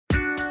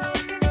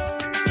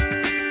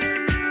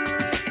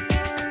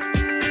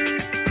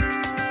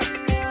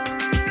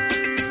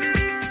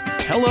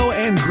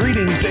And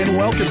greetings and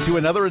welcome to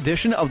another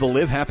edition of the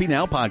Live Happy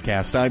Now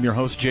podcast. I'm your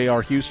host,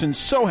 J.R. Houston.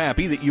 So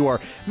happy that you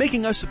are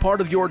making us a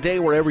part of your day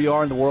wherever you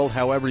are in the world,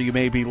 however you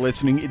may be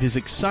listening. It is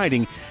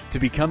exciting to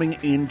be coming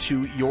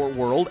into your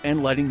world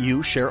and letting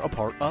you share a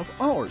part of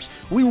ours.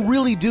 We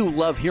really do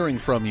love hearing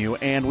from you,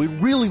 and we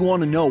really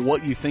want to know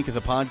what you think of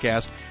the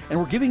podcast, and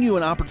we're giving you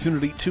an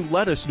opportunity to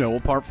let us know,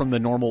 apart from the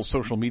normal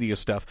social media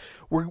stuff.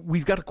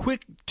 We've got a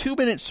quick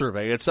 2-minute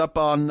survey. It's up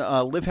on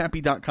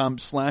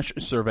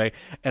livehappy.com/survey,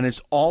 and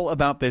it's all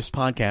about this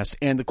podcast.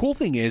 And the cool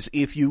thing is,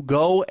 if you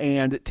go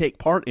and take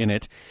part in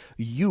it,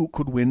 you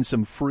could win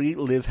some free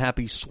Live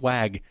Happy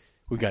swag.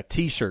 We got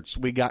t-shirts,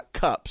 we got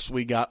cups,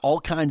 we got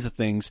all kinds of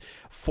things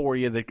for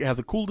you that have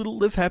the cool little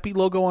Live Happy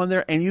logo on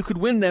there, and you could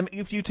win them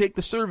if you take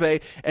the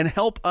survey and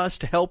help us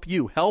to help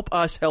you. Help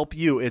us help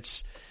you.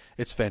 It's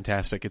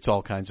fantastic. It's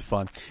all kinds of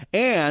fun.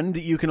 And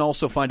you can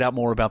also find out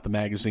more about the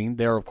magazine.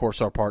 They're, of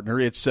course, our partner.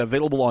 It's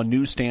available on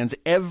newsstands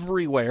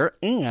everywhere,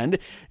 and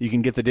you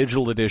can get the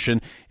digital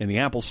edition in the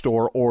Apple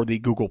Store or the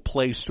Google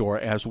Play Store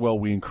as well.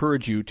 We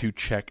encourage you to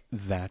check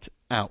that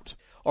out.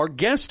 Our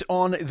guest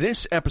on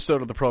this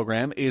episode of the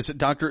program is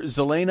Dr.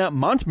 Zelena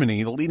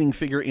Montminy, the leading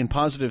figure in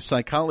positive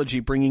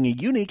psychology, bringing a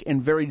unique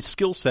and varied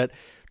skill set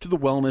to the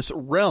wellness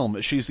realm.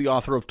 She's the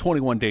author of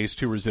 21 Days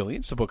to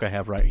Resilience, a book I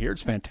have right here.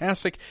 It's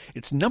fantastic.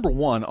 It's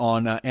 #1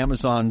 on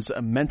Amazon's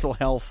mental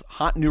health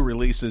hot new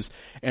releases,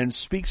 and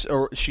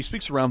she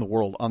speaks around the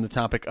world on the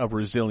topic of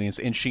resilience,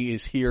 and she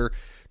is here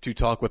to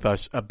talk with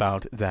us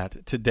about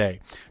that today.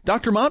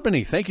 Dr.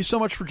 Montminy, thank you so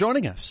much for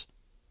joining us.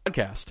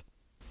 Podcast.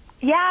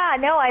 Yeah,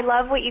 no, I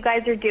love what you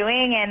guys are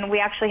doing, and we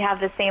actually have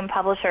the same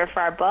publisher for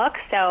our book,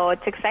 so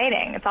it's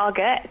exciting. It's all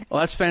good. Well,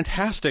 that's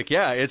fantastic.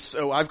 Yeah,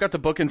 I've got the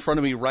book in front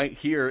of me right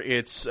here.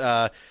 It's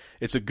a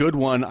good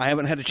one. I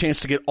haven't had a chance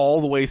to get all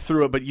the way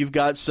through it, but you've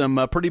got some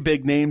pretty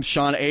big names.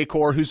 Shawn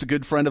Achor, who's a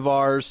good friend of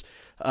ours,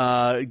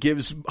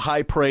 gives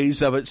high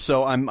praise of it,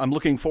 so I'm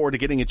looking forward to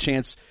getting a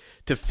chance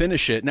to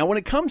finish it. Now, when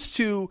it comes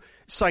to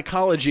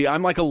psychology,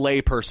 I'm like a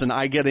lay person.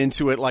 I get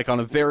into it like on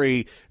a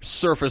very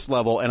surface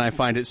level, and I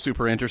find it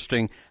super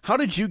interesting. How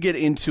did you get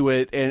into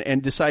it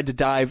and decide to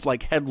dive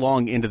like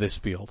headlong into this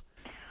field?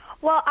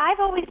 Well,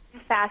 I've always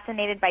been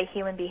fascinated by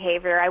human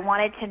behavior. I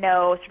wanted to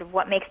know sort of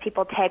what makes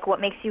people tick,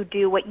 what makes you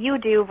do what you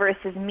do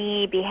versus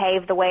me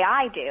behave the way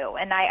I do.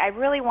 And I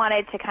really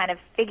wanted to kind of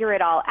figure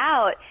it all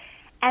out.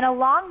 And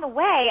along the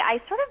way, I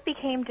sort of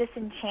became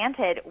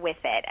disenchanted with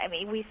it. I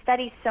mean, we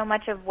study so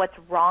much of what's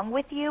wrong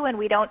with you, and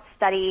we don't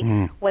study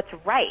what's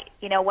right,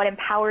 what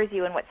empowers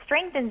you and what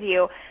strengthens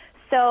you.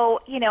 So,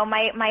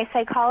 my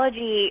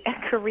psychology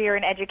career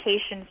and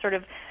education sort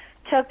of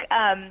took,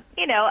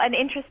 an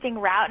interesting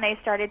route, and I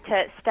started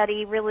to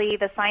study really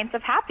the science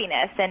of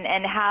happiness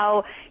and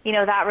how,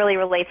 that really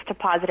relates to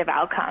positive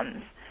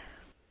outcomes.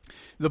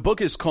 The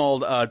book is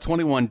called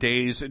 21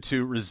 Days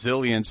to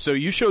Resilience. So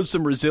you showed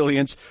some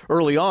resilience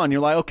early on. You're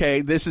like,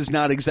 okay, this is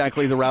not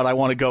exactly the route I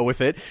want to go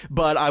with it,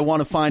 but I want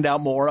to find out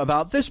more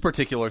about this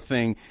particular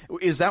thing.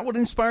 Is that what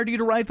inspired you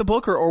to write the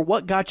book, or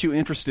what got you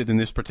interested in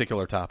this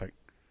particular topic?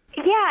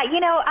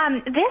 Yeah,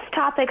 this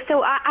topic,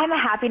 so I'm a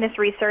happiness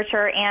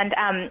researcher, and,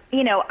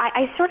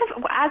 I sort of,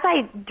 as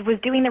I was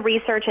doing the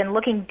research and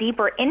looking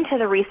deeper into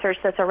the research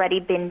that's already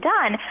been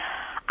done,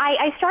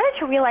 I started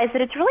to realize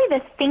that it's really the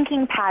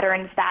thinking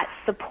patterns that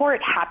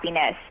support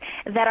happiness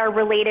that are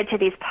related to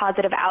these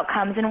positive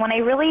outcomes. And when I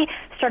really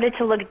started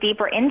to look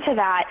deeper into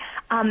that,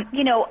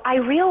 I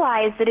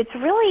realized that it's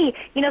really,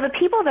 the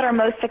people that are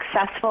most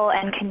successful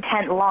and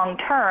content long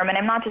term, and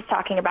I'm not just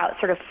talking about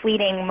sort of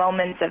fleeting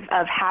moments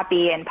of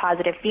happy and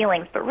positive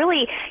feelings, but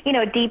really,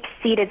 a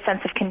deep-seated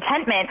sense of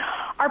contentment,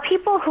 are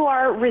people who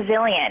are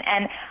resilient.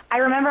 And I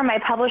remember my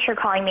publisher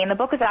calling me, and the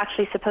book was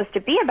actually supposed to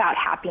be about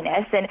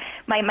happiness, and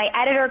my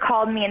editor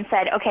called me and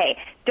said, okay,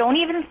 don't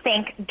even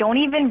think, don't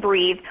even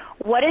breathe,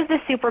 what is the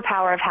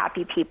superpower of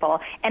happy people?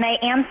 And I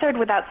answered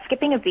without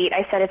skipping a beat,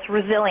 I said, it's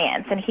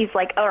resilience. And he's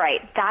like, all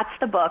right, that's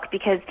the book,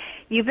 because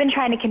you've been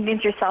trying to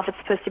convince yourself it's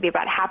supposed to be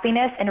about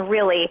happiness, and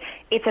really,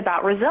 it's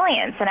about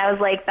resilience. And I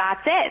was like,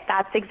 that's it,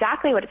 that's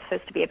exactly what it's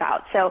supposed to be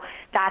about. So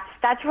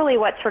that's really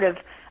what sort of,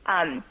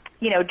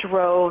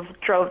 drove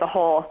the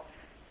whole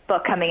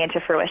book coming into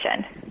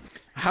fruition.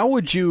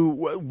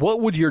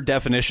 What would your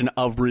definition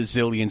of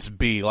resilience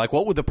be? Like,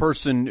 what would the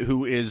person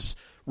who is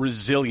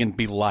resilient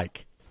be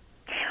like?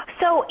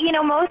 So,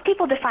 most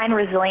people define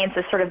resilience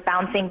as sort of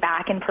bouncing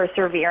back and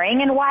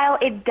persevering, and while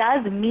it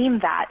does mean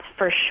that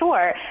for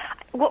sure,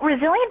 what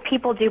resilient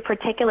people do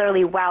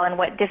particularly well and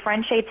what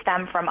differentiates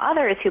them from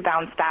others who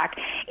bounce back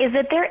is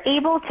that they're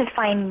able to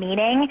find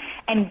meaning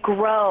and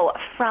grow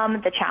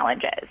from the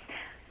challenges.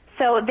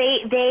 So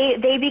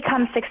they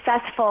become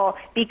successful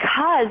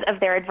because of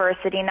their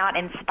adversity, not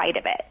in spite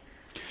of it.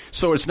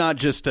 So it's not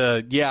just,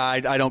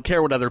 I don't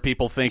care what other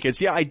people think.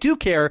 It's, I do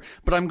care,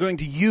 but I'm going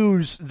to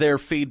use their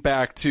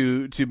feedback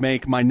to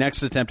make my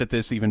next attempt at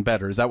this even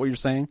better. Is that what you're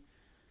saying?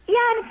 Yeah,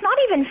 and it's not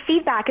even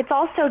feedback. It's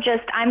also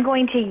just I'm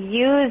going to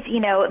use,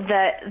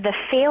 the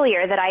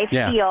failure that I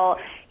feel,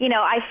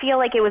 I feel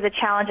like it was a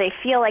challenge. I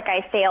feel like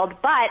I failed,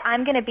 but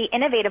I'm going to be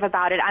innovative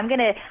about it. I'm going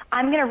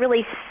to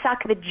really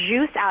suck the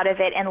juice out of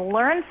it and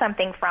learn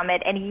something from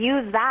it and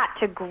use that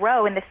to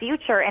grow in the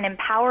future and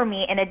empower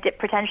me in a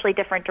potentially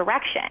different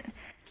direction.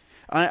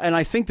 And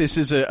I think this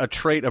is a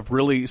trait of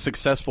really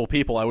successful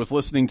people. I was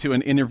listening to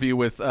an interview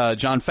with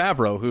Jon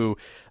Favreau, who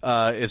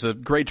is a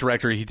great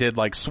director. He did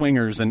like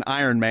Swingers and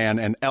Iron Man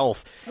and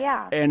Elf.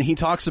 Yeah. And he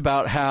talks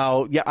about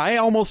how, I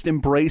almost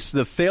embrace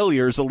the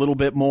failures a little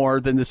bit more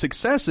than the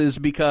successes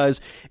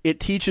because it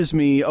teaches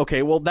me,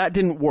 okay, well, that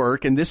didn't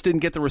work and this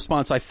didn't get the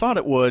response I thought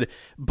it would,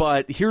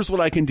 but here's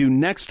what I can do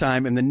next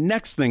time, and the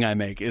next thing I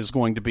make is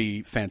going to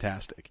be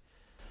fantastic.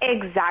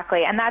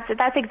 Exactly, and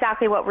that's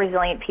exactly what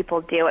resilient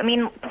people do. I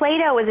mean,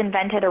 Play-Doh was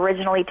invented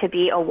originally to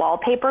be a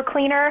wallpaper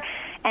cleaner,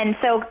 and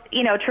so,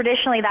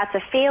 traditionally that's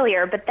a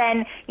failure, but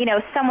then,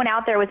 someone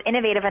out there was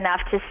innovative enough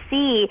to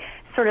see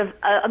sort of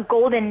a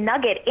golden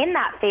nugget in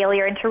that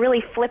failure and to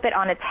really flip it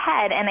on its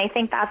head, and I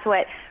think that's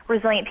what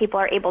resilient people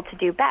are able to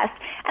do best.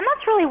 And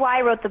that's really why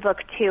I wrote the book,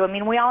 too. I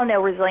mean, we all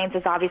know resilience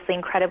is obviously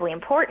incredibly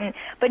important,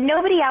 but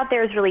nobody out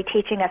there is really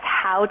teaching us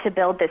how to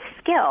build this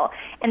skill.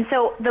 And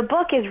so the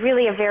book is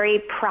really a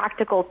very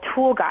practical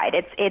tool guide.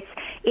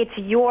 It's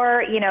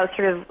your,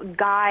 sort of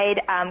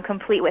guide,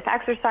 complete with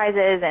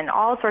exercises and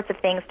all sorts of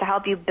things to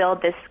help you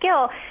build this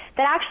skill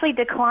that actually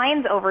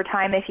declines over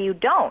time if you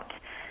don't.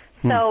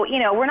 So,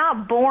 we're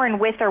not born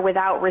with or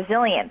without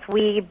resilience.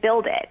 We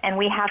build it, and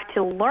we have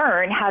to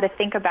learn how to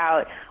think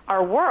about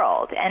our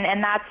world,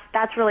 and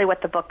that's really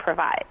what the book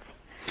provides.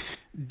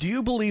 Do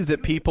you believe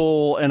that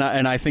people, and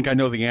I think I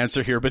know the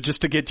answer here, but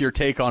just to get your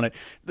take on it,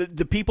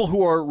 the people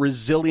who are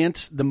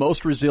resilient, the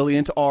most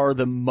resilient, are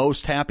the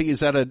most happy?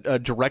 Is that a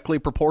directly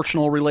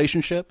proportional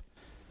relationship?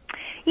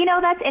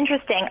 That's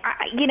interesting.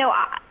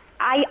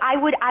 I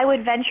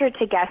would venture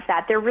to guess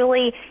that there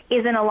really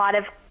isn't a lot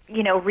of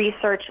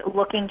research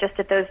looking just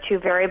at those two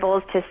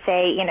variables to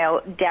say,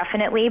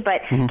 definitely.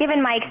 But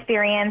given my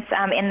experience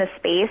in the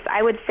space,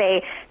 I would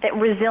say that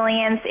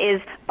resilience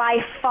is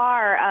by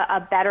far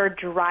a better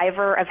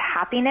driver of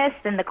happiness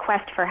than the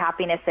quest for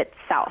happiness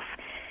itself.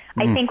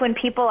 I think when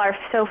people are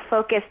so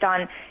focused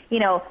on,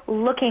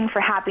 looking for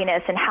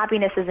happiness and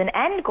happiness is an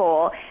end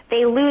goal,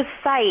 they lose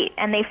sight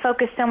and they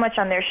focus so much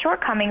on their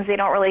shortcomings, they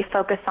don't really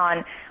focus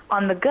on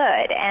the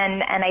good.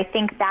 And I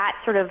think that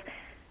sort of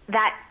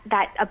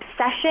that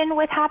obsession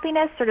with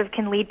happiness sort of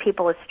can lead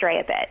people astray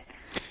a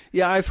bit.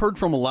 Yeah, I've heard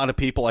from a lot of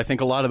people, I think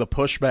a lot of the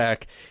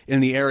pushback in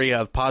the area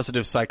of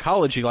positive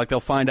psychology, like they'll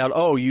find out,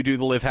 oh, you do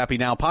the Live Happy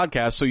Now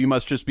podcast, so you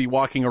must just be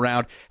walking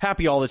around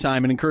happy all the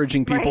time and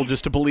encouraging people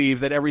just to believe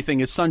that everything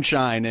is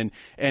sunshine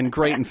and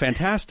great and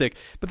fantastic.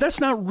 But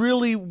that's not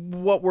really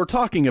what we're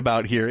talking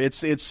about here.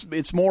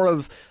 It's more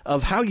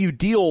of how you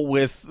deal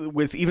with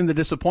even the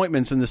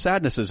disappointments and the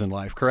sadnesses in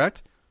life,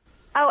 correct?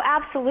 Oh,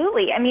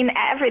 absolutely. I mean,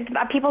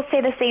 people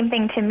say the same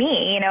thing to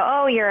me.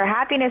 Oh, you're a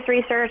happiness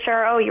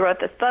researcher. Oh, you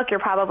wrote this book. You're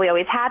probably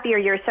always happy, or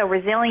you're so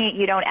resilient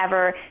you don't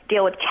ever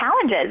deal with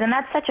challenges. And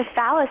that's such a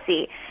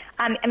fallacy.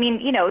 I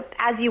mean,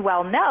 as you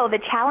well know, the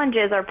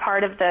challenges are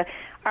part of the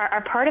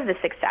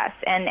success,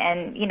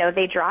 and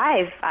they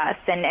drive us.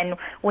 And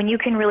when you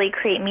can really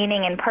create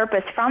meaning and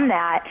purpose from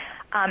that,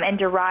 and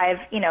derive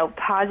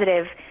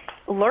positive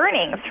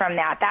learnings from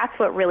that, that's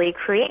what really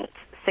creates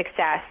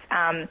success.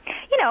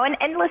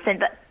 And listen,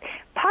 the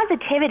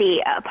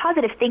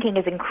positive thinking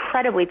is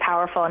incredibly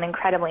powerful and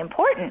incredibly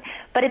important,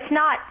 but it's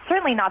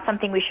certainly not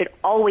something we should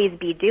always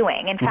be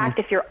doing. In fact,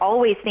 if you're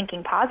always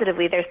thinking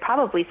positively, there's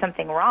probably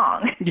something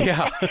wrong.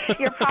 Yeah.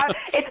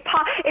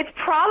 It's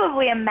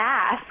probably a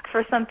mask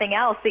for something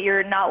else that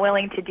you're not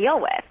willing to deal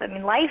with. I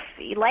mean, life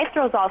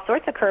throws all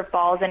sorts of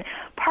curveballs, and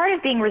part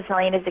of being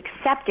resilient is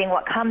accepting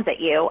what comes at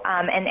you,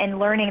 and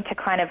learning to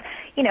kind of,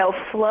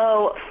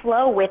 flow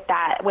with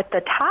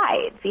the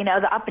tides,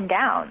 the up and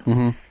downs.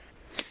 Mm-hmm.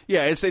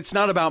 Yeah, it's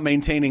not about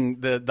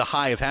maintaining the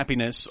high of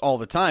happiness all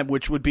the time,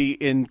 which would be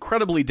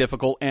incredibly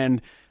difficult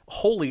and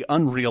wholly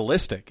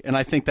unrealistic. And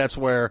I think that's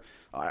where,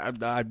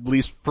 at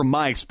least from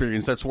my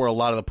experience, that's where a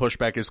lot of the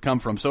pushback has come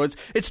from. So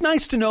it's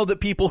nice to know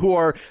that people who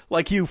are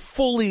like you,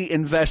 fully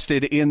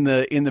invested in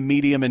the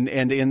medium and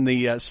in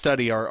the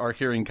study, are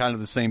hearing kind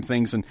of the same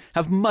things and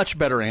have much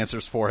better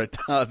answers for it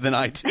than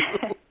I do.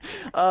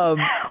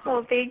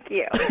 Well, thank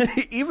you.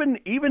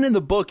 Even in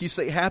the book, you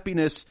say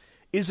happiness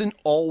isn't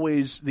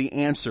always the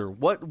answer.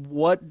 What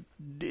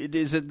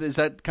is it? Is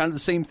that kind of the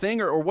same thing,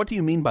 or what do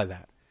you mean by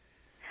that?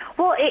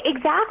 Well,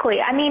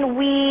 exactly. I mean,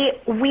 we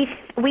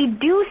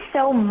do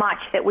so much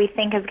that we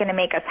think is going to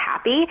make us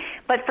happy,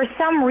 but for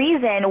some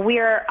reason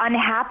we're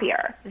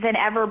unhappier than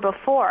ever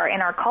before in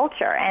our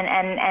culture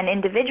and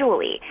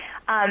individually.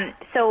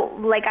 So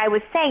like I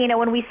was saying,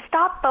 when we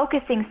stop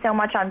focusing so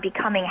much on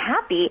becoming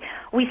happy,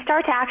 we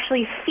start to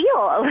actually feel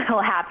a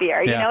little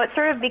happier. Yeah. It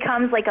sort of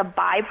becomes like a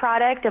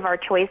byproduct of our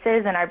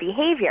choices and our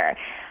behavior.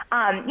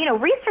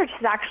 Research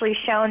has actually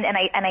shown, and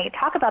I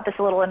talk about this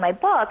a little in my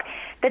book,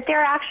 that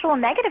there are actual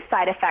negative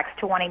side effects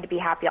to wanting to be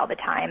happy all the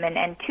time,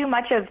 and too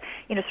much of,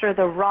 sort of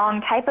the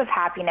wrong type of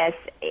happiness,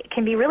 it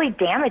can be really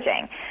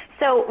damaging.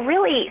 So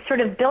really sort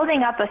of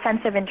building up a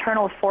sense of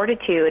internal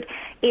fortitude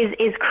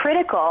is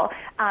critical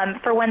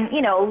for when,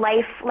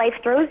 life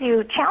throws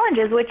you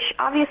challenges, which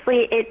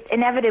obviously it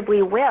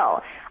inevitably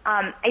will.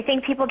 I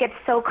think people get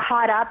so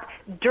caught up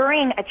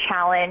during a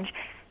challenge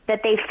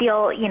that they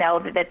feel,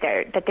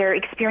 that they're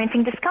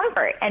experiencing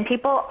discomfort, and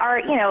people are,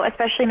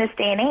 especially in this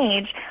day and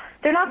age,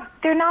 they're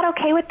not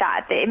okay with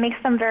that. It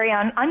makes them very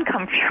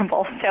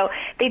uncomfortable. So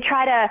they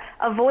try to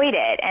avoid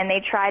it, and they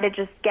try to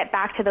just get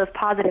back to those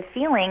positive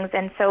feelings,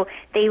 and so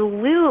they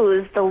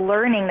lose the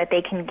learning that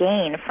they can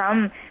gain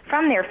from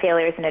their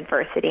failures and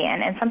adversity,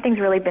 and something's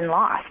really been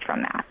lost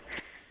from that.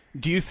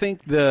 Do you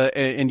think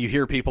and you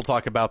hear people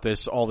talk about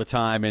this all the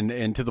time,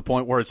 and to the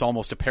point where it's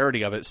almost a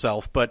parody of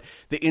itself, but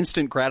the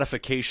instant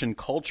gratification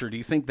culture, do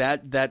you think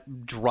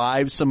that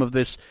drives some of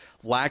this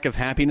lack of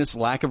happiness,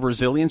 lack of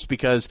resilience?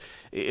 Because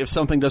if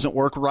something doesn't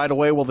work right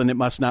away, well, then it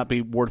must not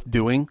be worth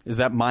doing. Is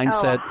that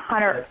mindset?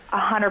 100%.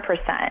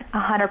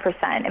 100%.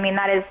 I mean,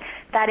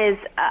 that is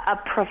a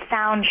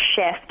profound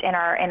shift in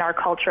our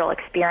cultural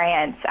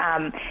experience.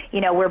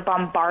 We're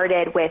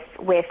bombarded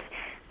with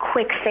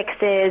quick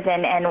fixes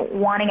and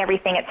wanting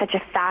everything at such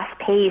a fast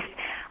pace.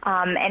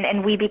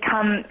 And we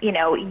become,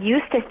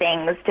 used to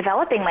things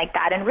developing like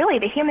that. And really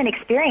the human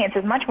experience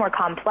is much more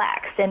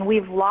complex, and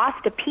we've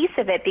lost a piece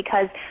of it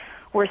because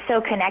we're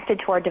so connected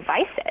to our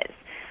devices.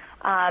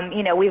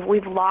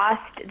 We've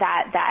lost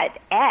that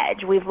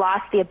edge. We've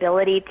lost the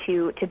ability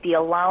to be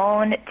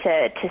alone,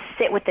 to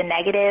sit with the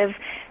negative.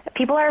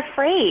 People are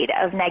afraid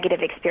of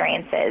negative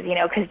experiences,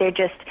 because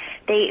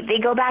they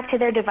go back to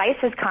their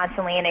devices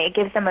constantly, and it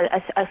gives them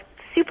a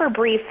super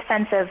brief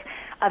sense of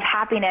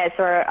happiness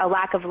or a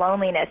lack of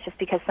loneliness just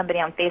because somebody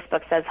on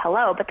Facebook says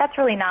hello. But that's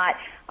really not,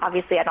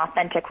 obviously, an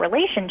authentic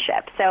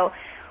relationship. So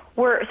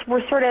we're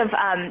sort of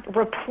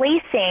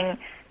replacing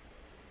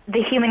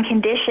the human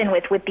condition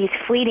with these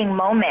fleeting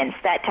moments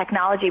that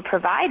technology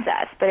provides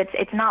us, but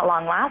it's not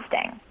long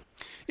lasting.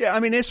 Yeah, I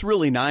mean, it's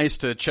really nice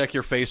to check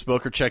your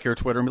Facebook or check your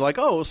Twitter and be like,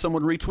 oh,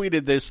 someone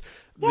retweeted this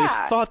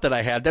thought that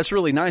I had. That's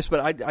really nice.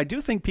 But I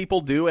do think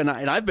people do, and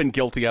I've been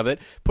guilty of it,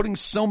 putting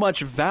so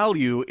much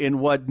value in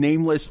what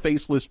nameless,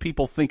 faceless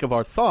people think of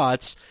our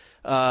thoughts,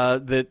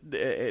 that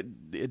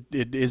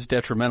it is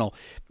detrimental.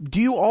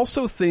 Do you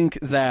also think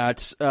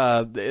that,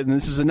 and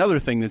this is another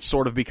thing that's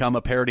sort of become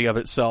a parody of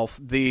itself,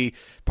 the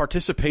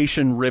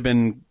participation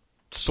ribbon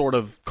sort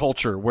of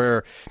culture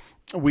where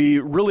we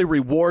really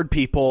reward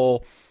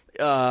people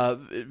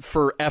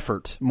for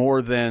effort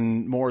more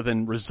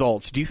than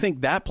results? Do you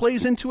think that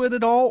plays into it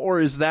at all, or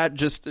is that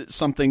just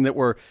something that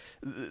we're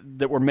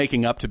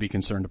making up to be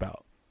concerned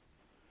about?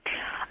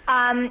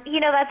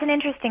 That's an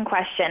interesting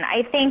question.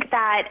 I think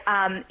that,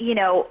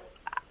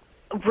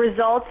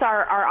 results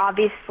are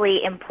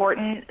obviously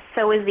important.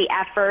 So is the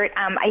effort.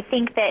 I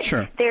think that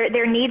Sure.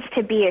 there needs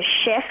to be a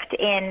shift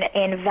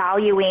in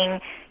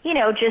valuing,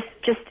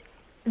 just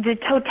the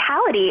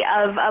totality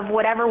of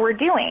whatever we're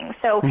doing.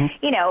 So,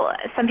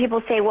 some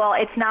people say, well,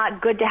 it's not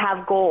good to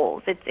have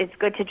goals. It's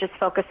good to just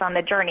focus on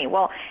the journey.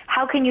 Well,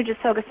 how can you just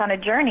focus on a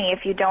journey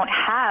if you don't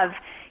have,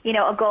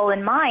 a goal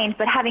in mind?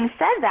 But having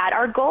said that,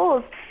 our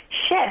goals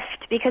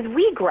shift because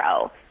we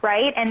grow,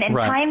 right? And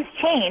Right. times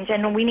change,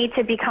 and we need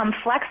to become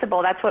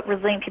flexible. That's what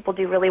resilient people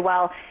do really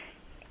well.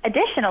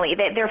 Additionally,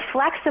 they're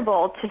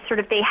flexible to sort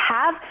of, they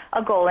have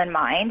a goal in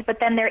mind, but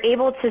then they're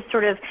able to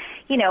sort of,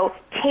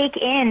 take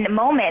in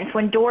moments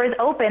when doors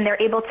open,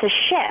 they're able to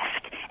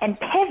shift and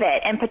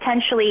pivot and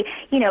potentially,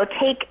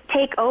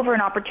 take over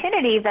an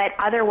opportunity that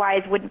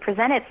otherwise wouldn't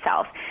present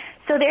itself.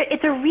 So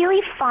it's a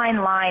really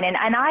fine line,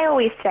 and I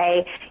always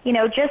say,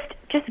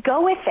 just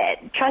go with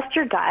it. Trust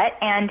your gut,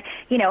 and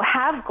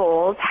have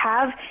goals,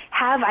 have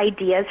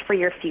ideas for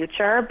your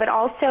future, but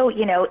also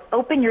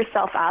open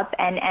yourself up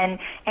and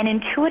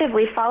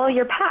intuitively follow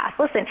your path.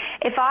 Listen,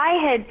 if I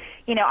had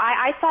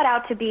I sought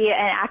out to be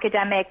an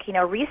academic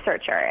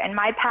researcher, and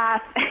my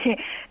path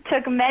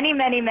took many,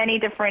 many, many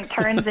different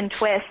turns and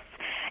twists.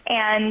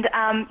 And,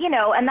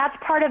 and that's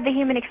part of the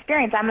human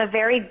experience. I'm a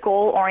very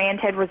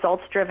goal-oriented,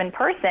 results-driven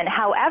person.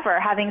 However,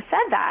 having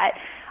said that,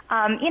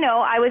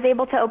 I was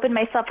able to open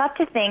myself up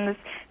to things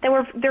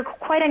they're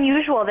quite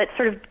unusual that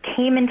sort of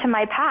came into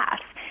my path.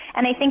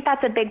 And I think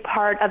that's a big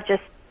part of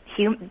just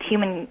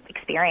human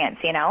experience,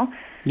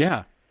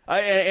 Yeah.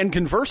 And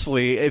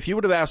conversely, if you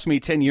would have asked me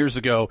 10 years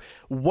ago,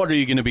 what are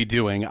you going to be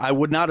doing? I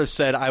would not have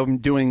said I'm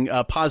doing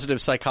a positive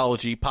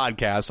psychology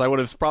podcast. I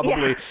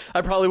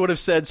probably would have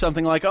said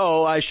something like,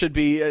 oh, I should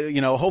be,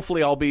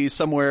 hopefully I'll be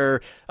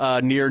somewhere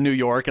near New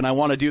York, and I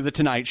want to do the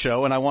Tonight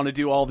Show, and I want to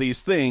do all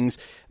these things.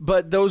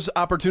 But those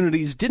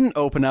opportunities didn't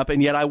open up,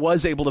 and yet I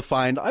was able to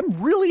find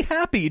I'm really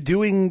happy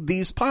doing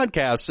these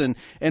podcasts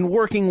and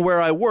working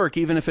where I work,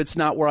 even if it's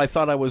not where I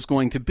thought I was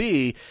going to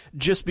be,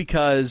 just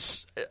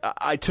because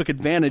I took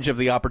advantage advantage of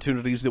the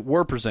opportunities that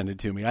were presented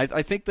to me.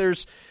 I think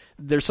there's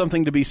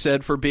something to be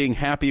said for being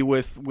happy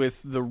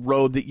with the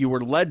road that you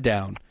were led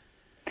down.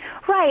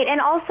 Right, and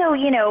also,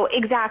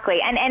 exactly.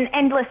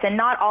 And listen,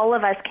 not all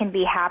of us can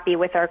be happy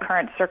with our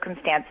current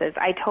circumstances.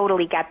 I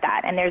totally get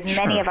that. And there's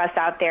many of us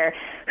out there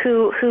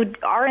who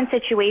are in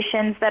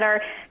situations that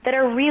are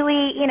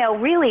really,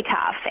 really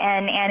tough,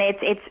 and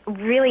it's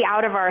really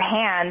out of our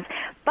hands.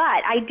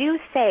 But I do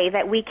say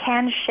that we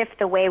can shift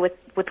the way with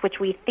which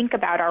we think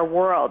about our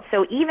world.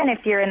 So even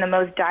if you're in the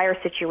most dire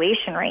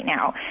situation right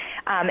now,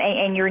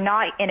 and you're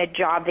not in a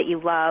job that you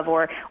love,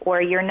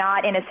 or you're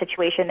not in a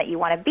situation that you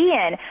want to be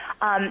in,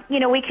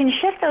 we can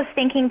shift those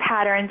thinking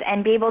patterns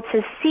and be able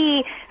to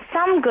see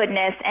some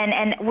goodness,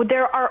 and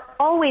there are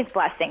always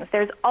blessings.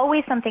 There's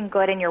always something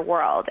good in your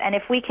world. And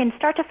if we can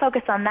start to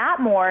focus on that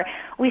more,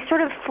 we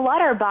sort of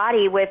flood our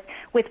body with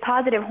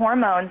positive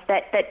hormones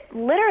that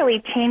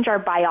literally change our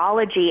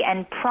biology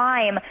and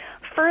prime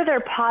further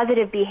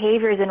positive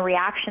behaviors and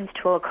reactions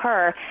to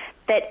occur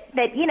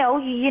that you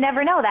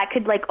never know. That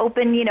could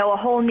open, a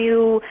whole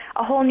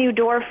new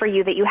door for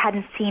you that you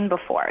hadn't seen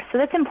before. So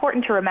that's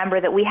important to remember,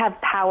 that we have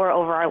power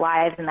over our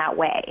lives in that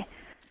way.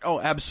 Oh,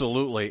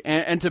 absolutely.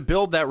 And to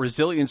build that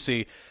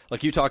resiliency,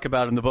 like you talk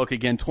about in the book,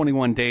 again,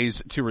 21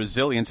 Days to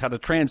Resilience, how to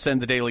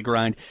transcend the daily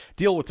grind,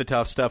 deal with the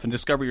tough stuff, and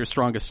discover your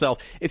strongest self.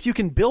 If you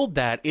can build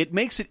that, it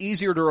makes it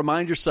easier to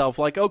remind yourself,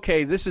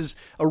 okay, this is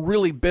a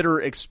really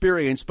bitter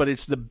experience, but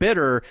it's the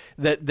bitter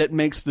that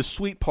makes the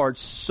sweet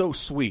parts so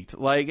sweet.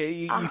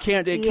 You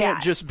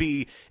can't just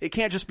be,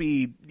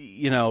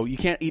 you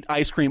can't eat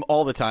ice cream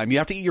all the time. You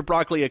have to eat your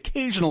broccoli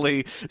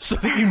occasionally so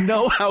that you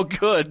know how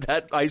good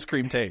that ice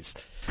cream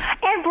tastes.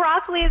 And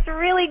broccoli is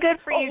really good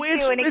for you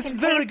too, and it's can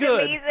very taste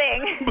good.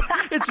 Amazing.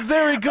 It's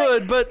very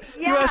good, but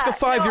you ask a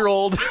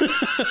 5-year-old.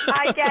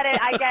 I get it.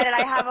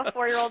 I have a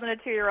 4-year-old and a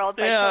 2-year-old,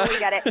 so I totally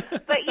get it.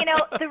 But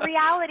the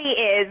reality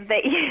is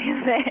that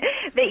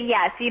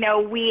yes,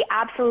 we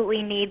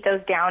absolutely need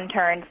those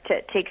downturns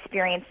to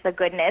experience the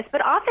goodness.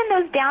 But often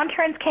those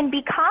downturns can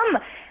become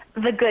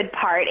the good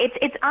part.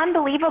 It's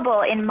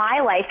unbelievable in my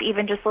life,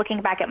 even just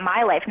looking back at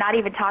my life, not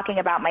even talking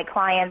about my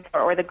clients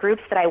or the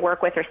groups that I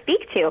work with or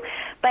speak to.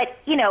 But,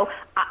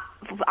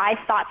 I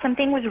thought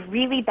something was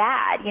really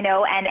bad, and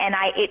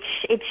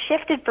it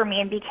shifted for me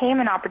and became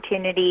an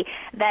opportunity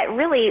that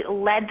really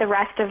led the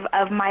rest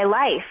of my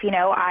life.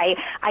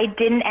 I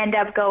didn't end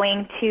up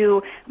going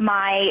to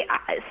my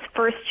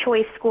first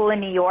choice school in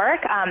New York.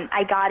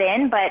 I got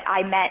in, but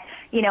I met,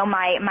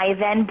 my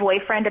then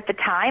boyfriend at the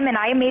time, and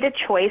I made a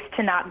choice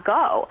to not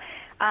go.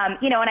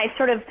 And I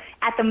sort of,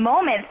 at the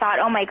moment, thought,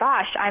 oh my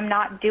gosh, I'm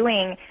not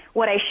doing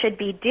what I should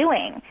be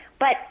doing.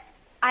 But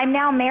I'm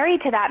now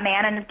married to that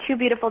man and 2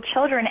 beautiful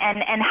children,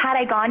 and had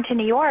I gone to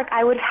New York,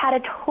 I would have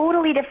had a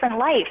totally different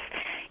life,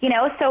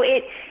 so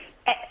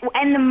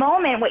and the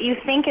moment, what you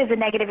think is a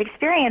negative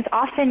experience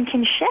often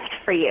can shift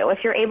for you if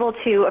you're able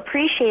to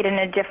appreciate it in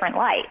a different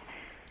light.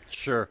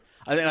 Sure.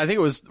 I think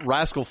it was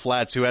Rascal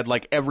Flatts who had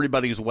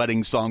everybody's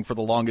wedding song for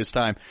the longest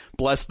time,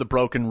 Bless the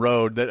Broken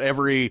Road, that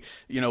every,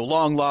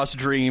 long lost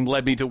dream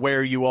led me to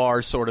where you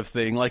are sort of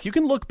thing. You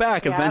can look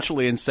back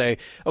eventually and say,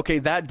 okay,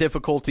 that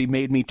difficulty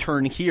made me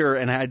turn here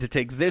and I had to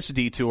take this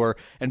detour.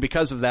 And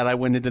because of that, I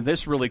went into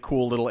this really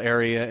cool little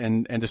area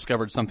and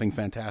discovered something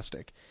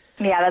fantastic.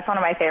 Yeah, that's one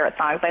of my favorite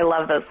songs. I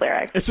love those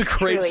lyrics. It's a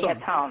great really song.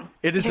 Hits home.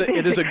 It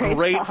is a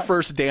great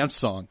first dance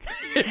song.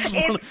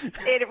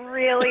 It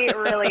really,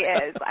 really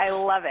is. I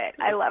love it.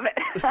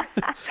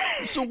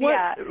 So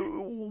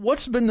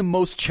what's been the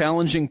most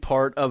challenging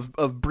part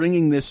of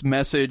bringing this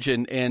message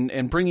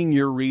and bringing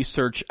your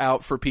research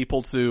out for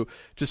people to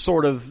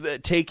sort of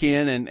take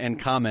in and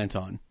comment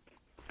on?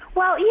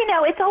 Well,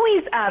 it's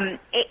always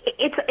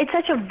it's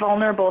such a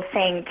vulnerable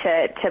thing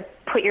to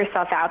put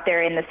yourself out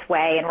there in this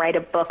way and write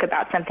a book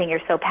about something you're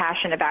so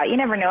passionate about. You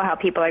never know how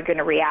people are going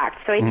to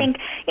react. So I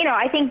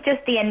think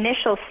just the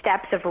initial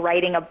steps of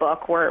writing a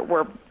book were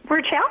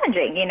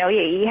challenging.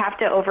 You have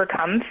to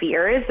overcome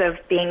fears of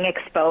being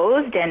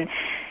exposed and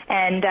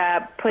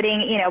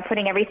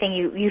putting everything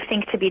you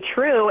think to be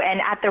true,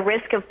 and at the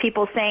risk of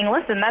people saying,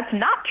 listen, that's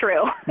not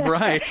true.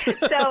 Right.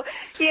 So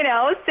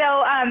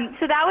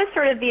that was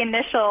sort of the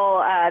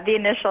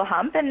initial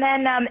hump. And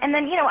then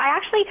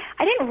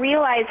I didn't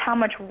realize how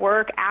much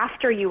work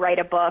after you write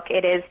a book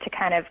it is to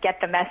kind of get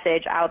the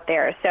message out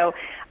there. So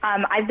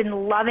I've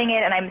been loving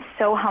it, and I'm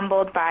so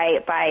humbled by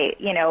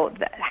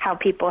how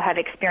people have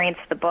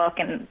experienced the book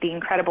and the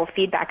incredible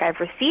feedback I've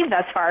received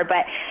thus far.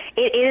 But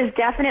it is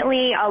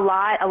definitely a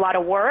lot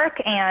of work,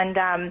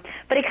 and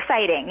but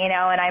exciting, and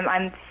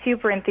I'm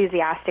super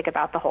enthusiastic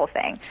about the whole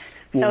thing.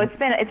 So it's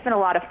been a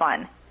lot of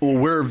fun. Well,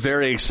 we're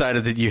very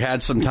excited that you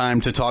had some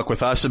time to talk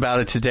with us about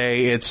it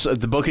today. It's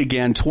the book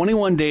again,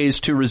 21 Days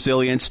to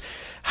Resilience,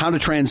 How to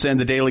Transcend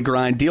the Daily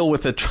Grind, Deal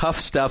with the Tough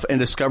Stuff, and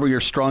Discover Your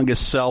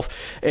Strongest Self.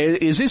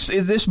 Is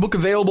this book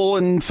available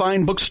in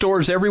fine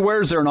bookstores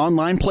everywhere? Is there an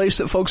online place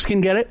that folks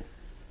can get it?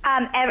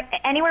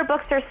 Anywhere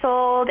books are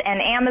sold, and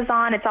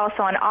Amazon. It's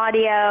also on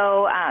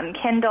audio,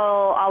 Kindle,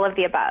 all of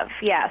the above.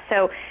 Yeah,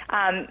 so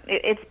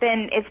it's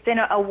been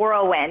a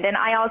whirlwind. And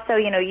I also,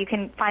 you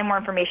can find more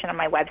information on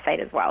my website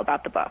as well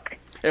about the book.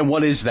 And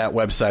what is that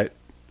website?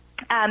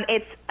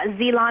 It's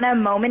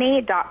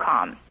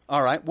ZeilanaMomeny.com.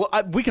 All right. Well,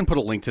 we can put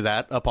a link to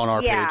that up on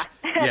our page.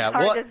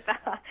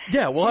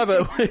 Yeah. We'll have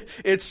a.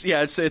 It's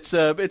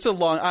a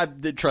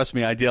long. Trust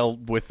me, I deal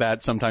with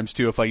that sometimes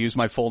too. If I use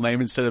my full name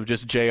instead of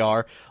just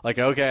JR, like,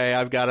 okay,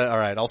 I've got it. All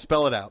right, I'll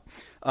spell it out.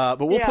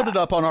 But we'll put it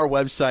up on our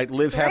website,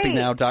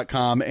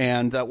 livehappynow.com,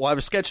 and we'll have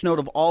a sketch note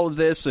of all of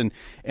this and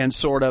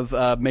sort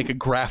of make a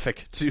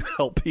graphic to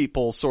help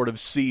people sort of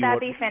see. That'd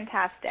be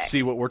fantastic.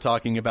 See what we're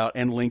talking about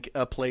and link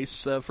a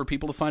place for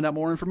people to find out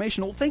more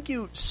information. Well, thank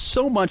you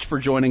so much for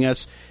joining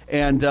us,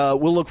 and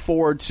we'll look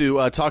forward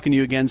to talking to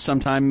you again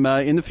sometime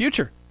in the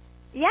future.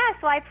 Yes,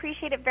 well, I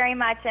appreciate it very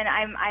much, and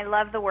I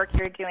love the work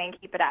you're doing.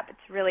 Keep it up.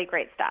 It's really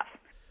great stuff.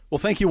 Well,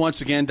 thank you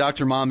once again,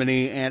 Dr.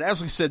 Momeny. And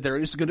as we said, there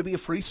is going to be a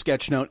free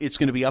sketch note. It's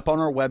going to be up on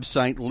our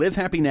website,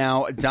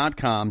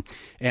 livehappynow.com.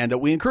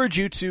 And we encourage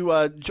you to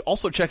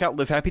also check out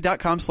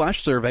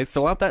livehappy.com/survey,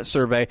 fill out that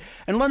survey,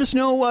 and let us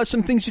know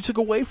some things you took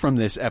away from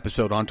this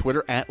episode on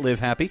Twitter,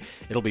 @livehappy.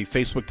 It'll be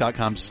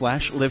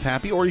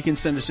facebook.com/livehappy, or you can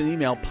send us an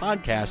email,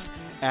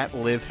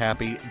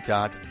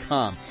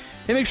 podcast@livehappy.com.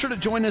 Hey, make sure to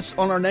join us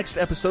on our next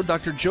episode.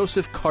 Dr.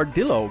 Joseph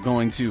Cardillo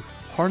going to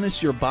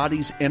harness your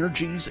body's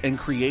energies and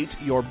create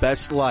your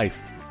best life.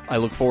 I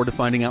look forward to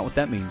finding out what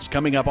that means.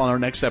 Coming up on our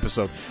next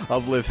episode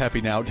of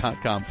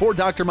LiveHappyNow.com. For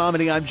Dr.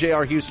 Momeny, I'm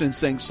J.R. Houston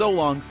saying so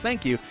long,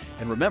 thank you,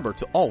 and remember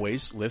to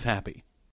always live happy.